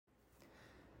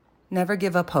Never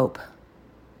give up hope.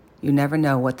 You never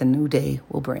know what the new day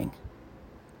will bring.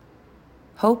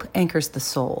 Hope anchors the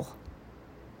soul.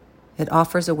 It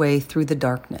offers a way through the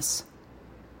darkness.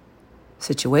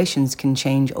 Situations can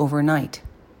change overnight,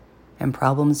 and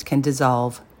problems can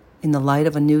dissolve in the light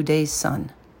of a new day's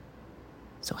sun.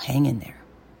 So hang in there.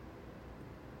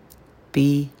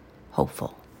 Be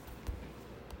hopeful.